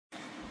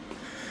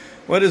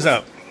What is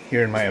up?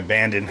 Here in my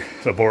abandoned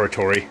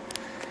laboratory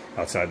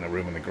outside in the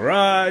room in the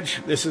garage.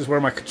 This is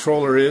where my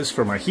controller is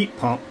for my heat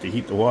pump to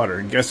heat the water.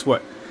 And guess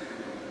what?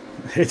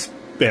 It's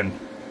been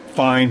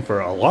fine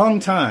for a long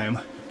time,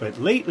 but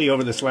lately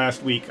over this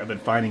last week I've been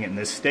finding it in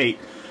this state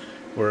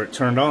where it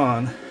turned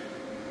on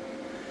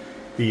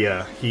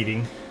the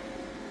heating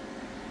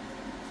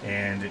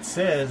and it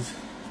says,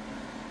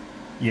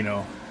 you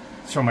know,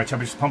 show my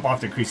temperature pump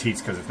off to increase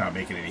heats because it's not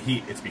making any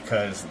heat. It's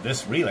because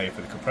this relay for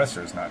the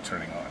compressor is not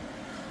turning on.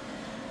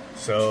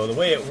 So the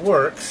way it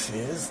works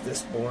is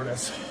this board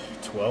has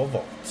 12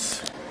 volts.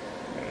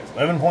 There's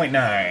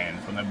 11.9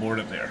 from that board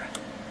up there.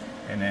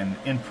 And then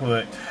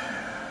input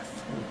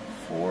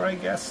 4, I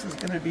guess, is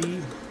going to be.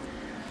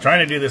 I'm trying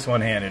to do this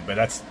one-handed, but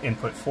that's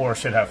input 4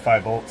 should have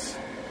 5 volts.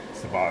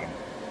 It's the bottom.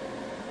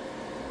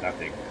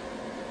 Nothing.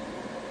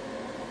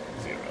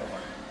 0.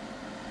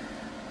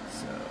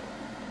 So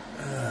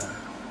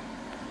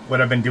what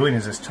I've been doing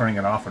is just turning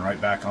it off and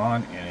right back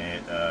on,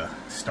 and it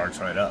starts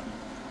right up.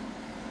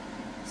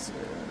 So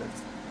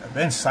I've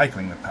been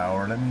cycling the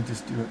power. Let me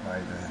just do it by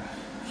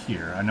the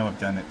here. I know I've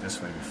done it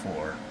this way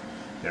before.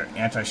 There,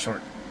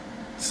 anti-short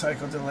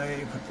cycle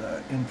delay. Put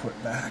the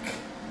input back.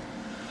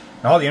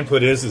 And all the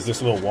input is this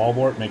little wall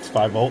board. It makes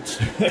 5 volts,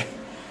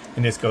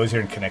 and this goes here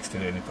and connects to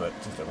the input,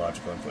 just the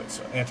logical input.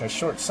 So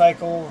anti-short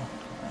cycle.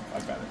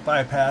 I've got it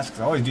bypassed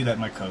because I always do that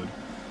in my code.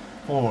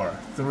 4,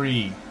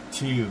 3,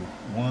 2,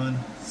 1,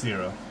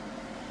 0,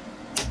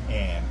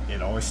 and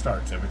it always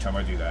starts every time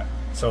I do that.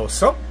 So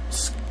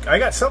I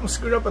got something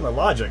screwed up in the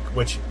logic,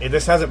 which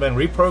this hasn't been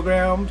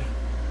reprogrammed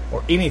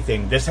or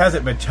anything. This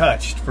hasn't been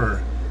touched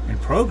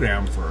and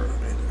programmed for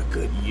a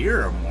good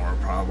year or more,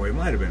 probably. It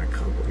might have been a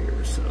couple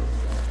years. So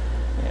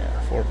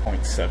yeah,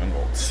 4.7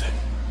 volts.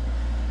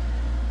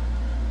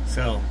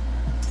 So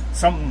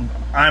something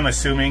I'm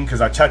assuming,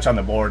 because I touch on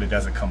the board, it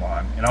doesn't come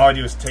on, and all I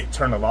do is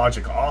turn the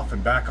logic off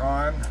and back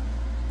on,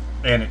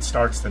 and it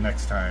starts the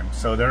next time.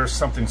 So there's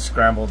something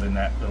scrambled in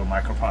that little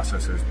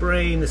microprocessor's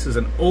brain. This is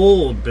an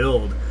old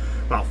build,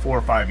 about 4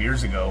 or 5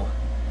 years ago.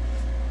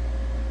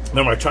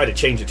 Remember, I tried to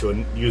change it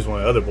to use one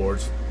of the other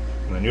boards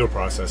from the newer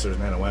processors,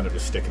 and then I wound up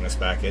just sticking this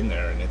back in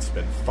there, and it's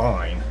been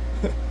fine.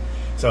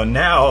 So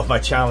now my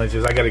challenge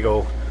is I got to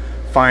go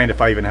find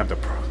if I even have to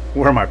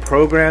where my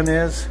program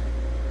is,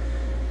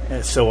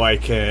 so I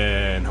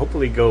can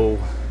hopefully go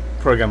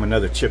program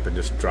another chip and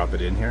just drop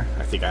it in here.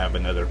 I think I have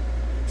another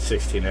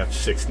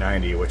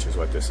 16F690, which is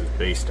what this is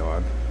based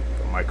on,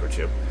 a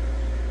microchip.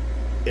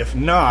 If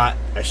not,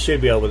 I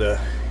should be able to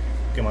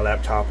get my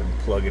laptop and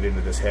plug it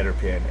into this header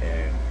pin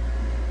and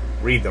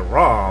read the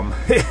ROM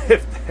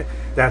if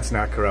that's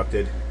not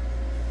corrupted,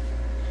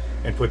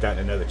 and put that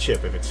in another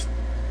chip if it's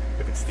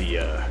the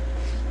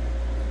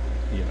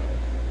you know,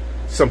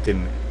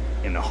 something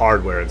in the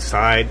hardware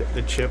inside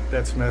the chip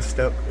that's messed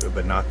up,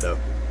 but not the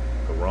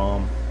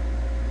ROM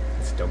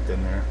that's dumped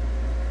in there.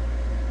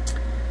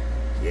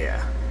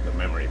 Yeah, the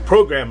memory,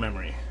 program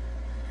memory.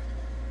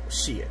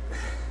 Shit.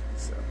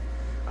 So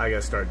I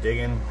gotta start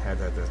digging.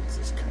 This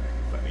is kind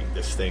of funny.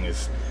 This thing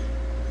is,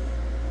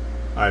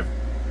 I've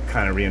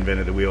kind of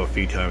reinvented the wheel a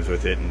few times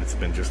with it, and it's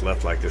been just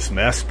left like this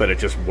mess, but it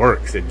just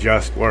works. It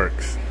just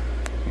works.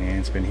 And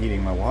it's been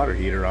heating my water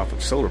heater off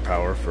of solar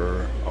power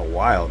for a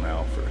while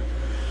now, for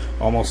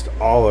almost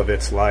all of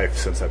its life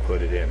since I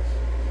put it in.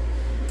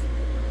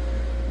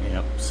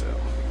 Yep, so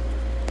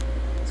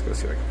let's go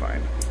see what I can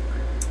find.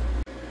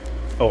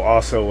 Oh,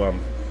 also,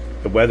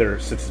 the weather,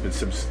 since it's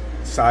been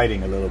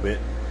subsiding a little bit,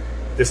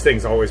 this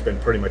thing's always been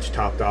pretty much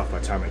topped off by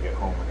the time I get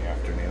home in the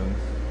afternoon.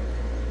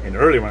 And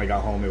earlier when I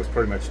got home, it was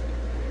pretty much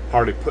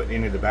hardly putting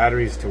any of the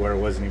batteries to where it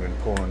wasn't even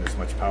pulling as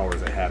much power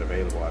as I had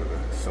available out of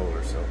the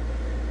solar. So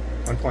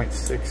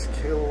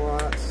 1.6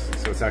 kilowatts.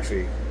 So it's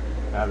actually,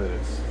 now that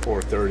it's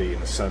 4:30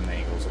 and the sun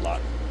angle's a lot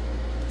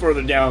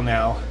further down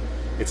now,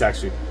 it's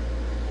actually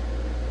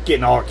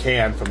getting all it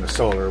can from the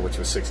solar, which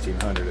was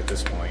 1600 at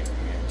this point,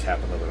 and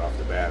tapping a little bit off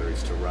the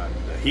batteries to run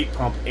the heat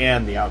pump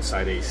and the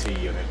outside AC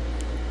unit.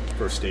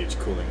 First stage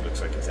cooling looks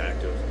like it's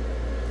active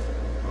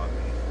on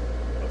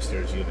the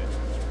upstairs unit.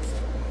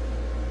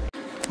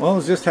 Well,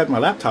 I just had my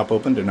laptop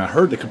opened and I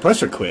heard the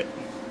compressor quit.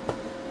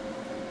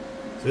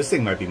 So this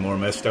thing might be more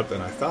messed up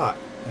than I thought.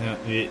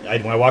 When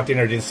I walked in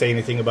there, it didn't say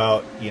anything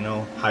about, you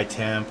know, high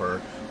temp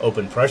or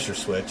open pressure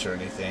switch or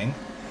anything.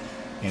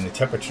 And the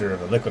temperature of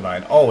the liquid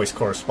line always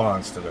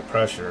corresponds to the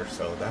pressure,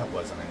 so that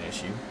wasn't an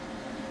issue.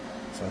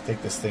 So I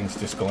think this thing's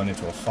just going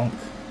into a funk.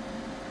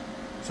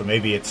 So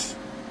maybe it's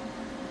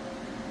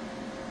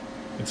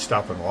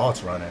stopping while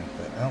it's running,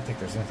 but I don't think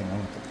there's anything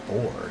wrong with the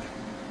board.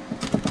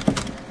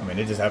 I mean,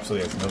 it just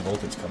absolutely has no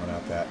voltage coming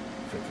out that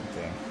freaking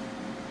thing.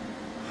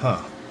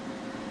 Huh.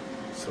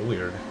 So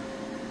weird.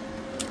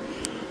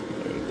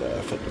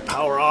 Flip the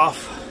power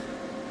off.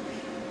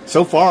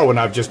 So far, when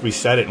I've just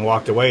reset it and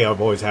walked away, I've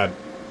always had,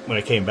 when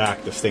I came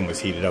back, this thing was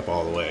heated up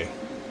all the way.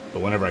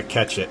 But whenever I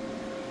catch it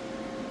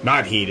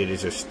not heated,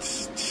 it's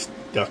just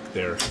stuck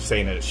there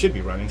saying that it should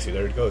be running. See,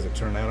 there it goes. It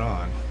turned that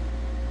on.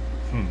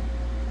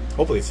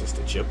 Hopefully it's just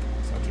a chip.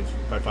 It's not just,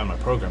 if I find my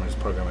program, I just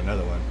program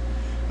another one.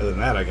 Other than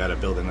that, I gotta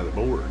build another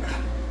board.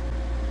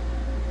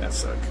 That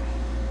sucks.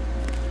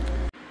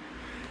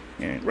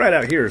 And right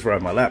out here is where I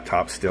have my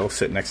laptop still,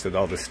 sitting next to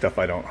all this stuff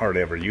I don't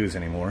hardly ever use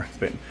anymore. It's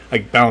been, I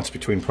bounce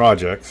between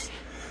projects.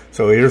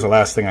 So here's the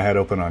last thing I had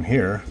open on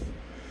here.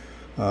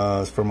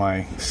 It's for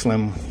my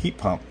slim heat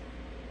pump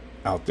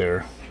out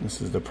there.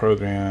 This is the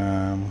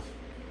program.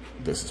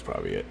 This is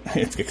probably it.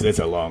 It's because it's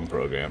a long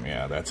program.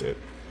 Yeah, that's it.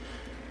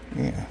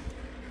 Yeah.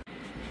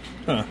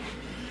 Huh.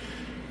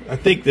 I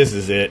think this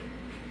is it.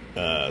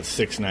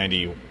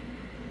 690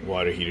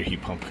 water heater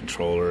heat pump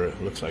controller.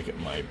 It looks like it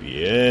might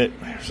be it.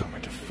 There's all my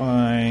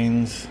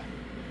defines.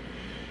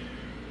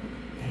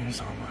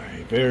 Here's all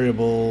my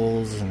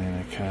variables, and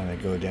then I kind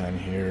of go down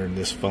here.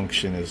 This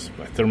function is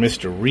my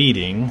thermistor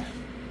reading.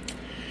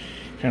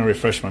 Kind of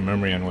refresh my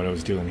memory on what I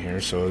was doing here.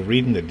 So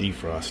reading the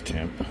defrost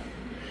temp.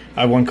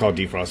 I have one called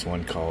defrost,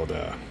 one called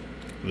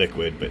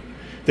liquid, but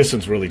this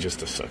one's really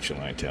just a suction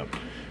line temp.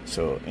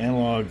 So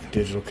analog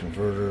digital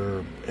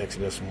converter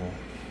hexadecimal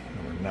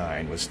number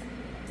 9 was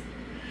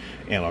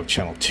analog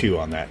channel 2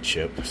 on that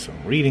chip. So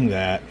I'm reading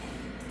that.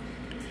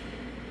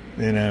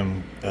 Then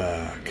I'm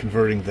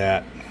converting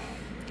that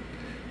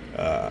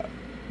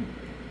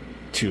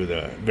to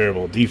the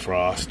variable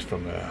defrost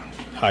from the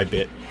high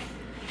byte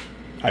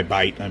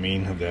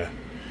of the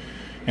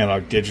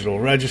analog digital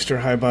register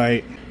high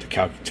byte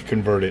to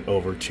convert it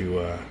over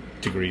to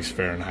degrees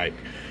Fahrenheit.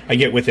 I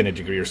get within a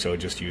degree or so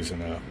just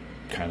using a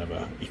kind of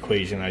a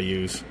equation I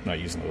use, not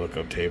using a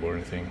lookup table or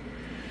anything.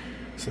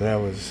 So that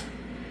was,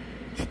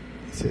 it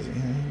says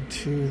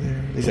 2 there.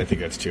 At least I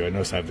think that's 2. I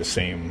notice I have the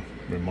same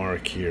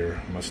remark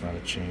here. I must not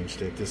have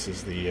changed it. This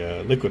is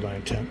the liquid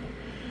line temp.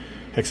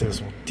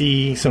 Hexadecimal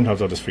D.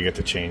 Sometimes I'll just forget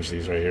to change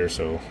these right here,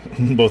 so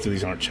both of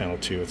these aren't channel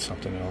 2, it's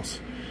something else.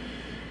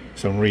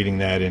 So I'm reading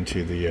that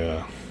into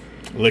the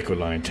liquid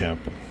line temp,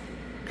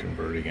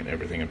 converting it and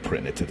everything, and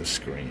printing it to the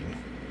screen.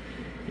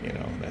 You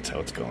know, that's how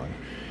it's going.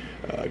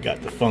 I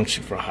got the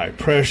function for high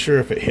pressure.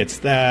 If it hits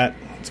that,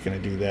 it's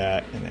going to do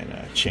that, and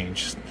then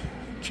change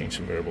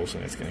some variables,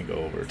 and it's going to go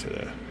over to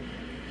the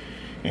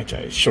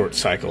anti-short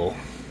cycle.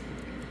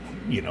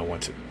 You know,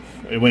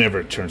 whenever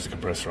it turns the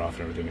compressor off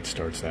and everything, it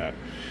starts that.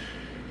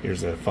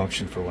 Here's a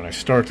function for when I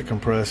start the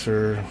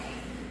compressor.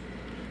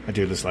 I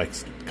do this like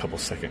a couple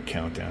second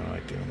countdown. I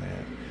like doing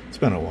that. It's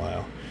been a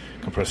while.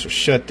 Compressor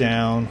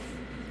shutdown.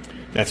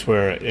 That's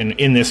where,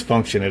 in this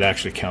function, it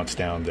actually counts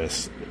down.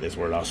 This is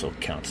where it also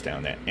counts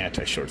down that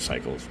anti-short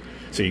cycles.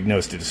 So you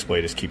notice the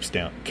display just keeps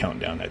counting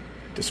down that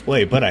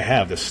display. But I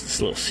have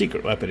this little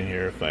secret weapon in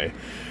here. If I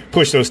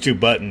push those 2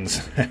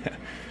 buttons,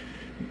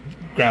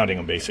 grounding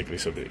them basically,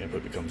 so the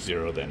input becomes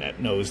 0, then that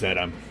knows that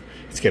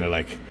it's going to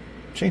like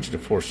change it to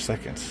 4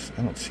 seconds.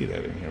 I don't see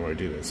that in here where I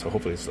do this. So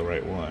hopefully it's the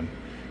right one,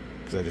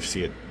 because I just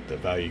see it, the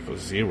value equals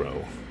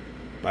 0.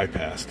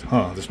 Bypassed.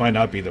 Huh, this might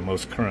not be the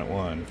most current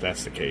one if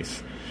that's the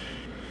case.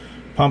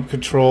 Pump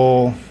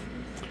control.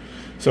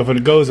 So if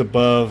it goes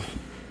above,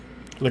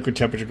 liquid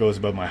temperature goes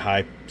above my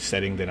high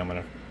setting, then I'm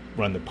going to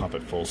run the pump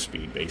at full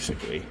speed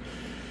basically.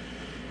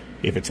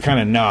 If it's kind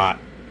of not,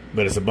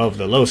 but it's above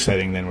the low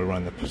setting, then we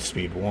run the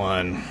speed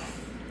 1.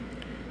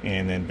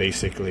 And then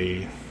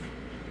basically,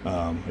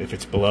 if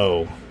it's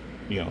below,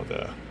 you know,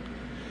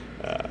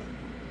 the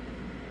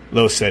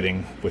low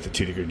setting with the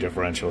 2-degree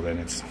differential, then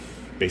it's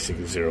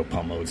basically 0,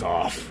 pump mode's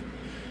off.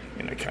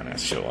 And I kind of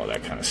show all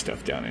that kind of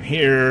stuff down in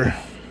here.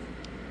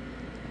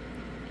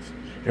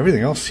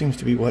 Everything else seems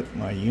to be what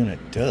my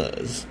unit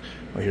does.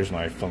 Well, here's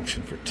my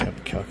function for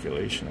temp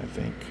calculation, I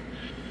think.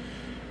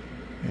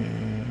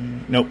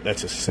 Nope,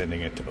 that's just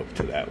sending it up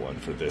to that one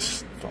for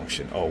this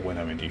function. Oh, when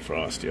I'm in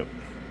defrost, yep.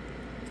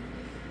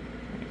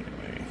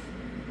 Anyway,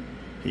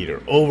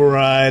 heater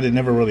override. It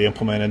never really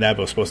implemented that,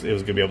 but it was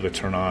going to be able to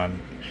turn on.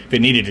 If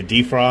it needed to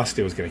defrost,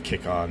 it was going to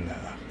kick on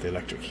the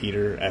electric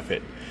heater. I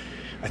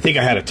think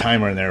I had a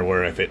timer in there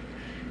where if it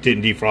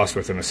didn't defrost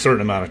within a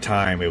certain amount of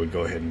time, it would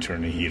go ahead and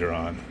turn the heater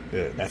on.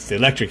 That's the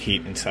electric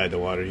heat inside the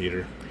water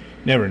heater.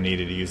 Never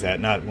needed to use that.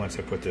 Not once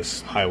I put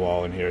this high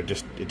wall in here. It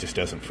just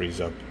doesn't freeze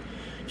up.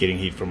 Getting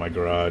heat from my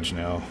garage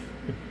now.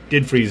 It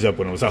did freeze up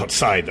when it was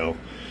outside though.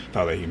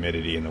 All the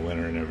humidity in the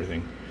winter and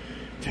everything.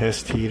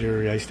 Test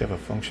heater. I used to have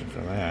a function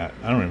for that.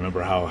 I don't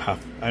remember I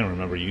don't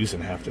remember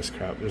using half this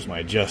crap. There's my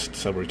adjust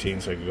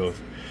subroutine, so I could go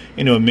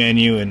into a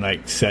menu and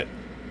like set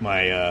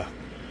my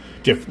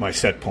my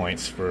set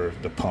points for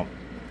the pump.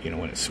 You know,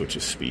 when it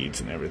switches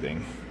speeds and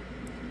everything.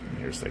 And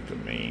here's like the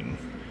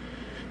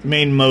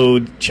main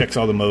mode. Checks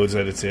all the modes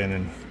that it's in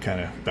and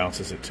kind of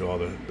bounces it to all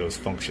those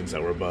functions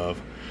that were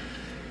above.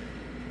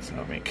 So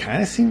I mean, it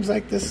kind of seems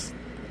like this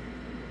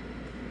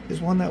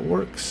is one that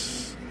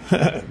works,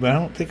 but I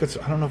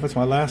don't know if it's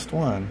my last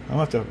one. I'm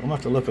gonna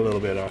have to look a little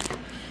bit.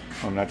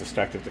 I'm not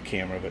distracted with the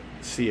camera, but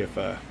see if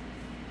I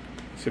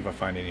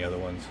find any other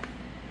ones.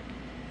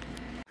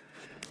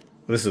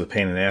 This is a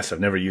pain in the ass. I've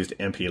never used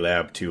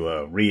MPLAB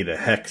to read a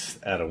hex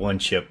out of one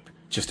chip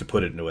just to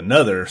put it into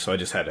another, so I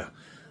just had to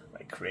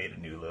like create a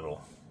new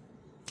little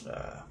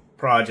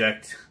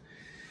project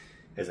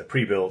as a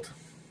pre-built,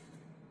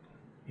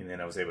 and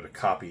then I was able to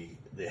copy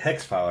the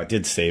hex file I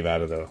did save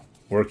out of the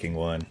working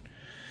one.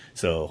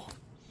 So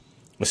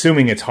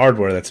assuming it's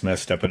hardware that's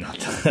messed up and not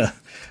the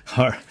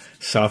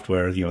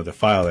software, you know, the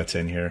file that's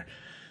in here,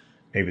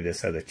 maybe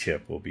this other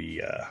chip will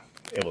be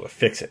able to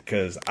fix it,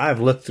 because I've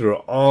looked through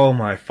all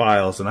my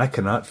files and I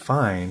cannot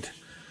find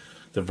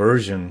the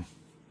version.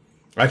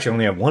 I actually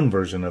only have one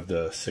version of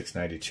the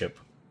 690 chip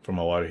for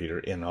my water heater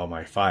in all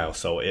my files.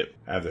 So I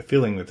have the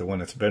feeling that the one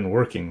that's been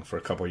working for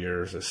a couple of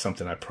years is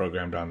something I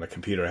programmed on the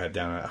computer I had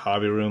down at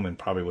Hobby Room, and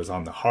probably was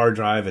on the hard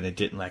drive, and it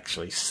didn't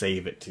actually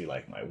save it to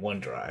like my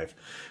OneDrive,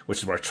 which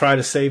is where I try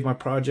to save my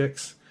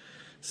projects.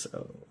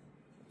 So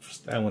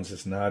that one's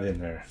just not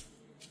in there.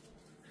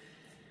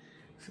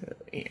 So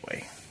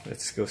anyway,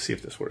 let's go see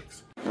if this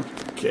works.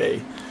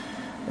 Okay,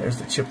 there's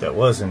the chip that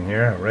was in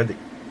here. I read the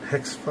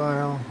hex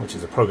file, which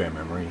is a program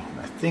memory.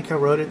 I think I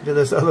wrote it to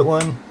this other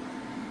one.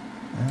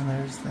 And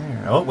there's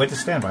there. Oh, wait to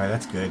standby.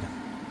 That's good.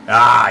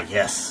 Ah,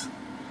 yes.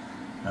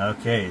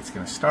 Okay, it's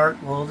going to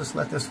start. We'll just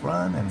let this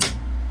run, and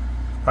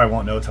probably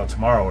won't know until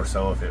tomorrow or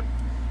so if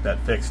that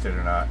fixed it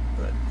or not.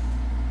 But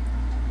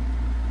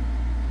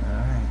all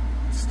right,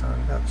 start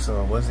it up. So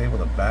I was able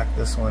to back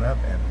this one up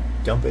and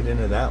dump it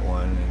into that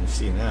one, and you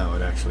see now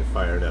it actually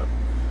fired up.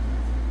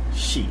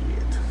 Shit.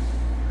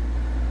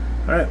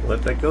 All right,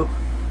 let that go.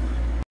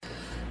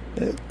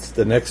 It's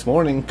the next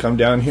morning. Come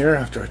down here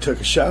after I took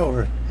a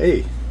shower.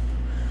 Hey,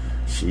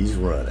 she's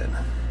running.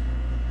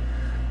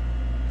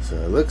 So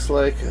it looks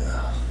like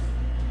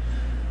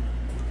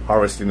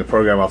harvesting the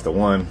program off the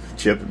one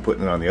chip and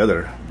putting it on the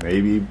other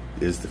maybe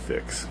is the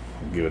fix.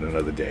 We'll give it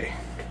another day.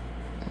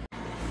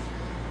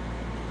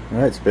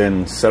 Alright, it's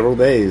been several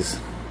days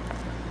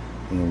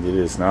and it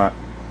has not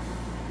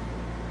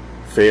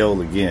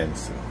failed again.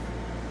 So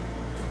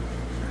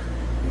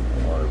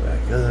water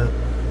back up.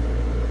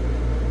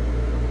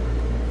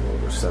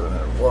 Over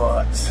 700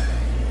 watts.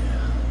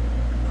 Yeah.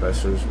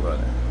 Pressure's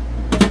running.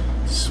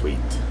 Sweet.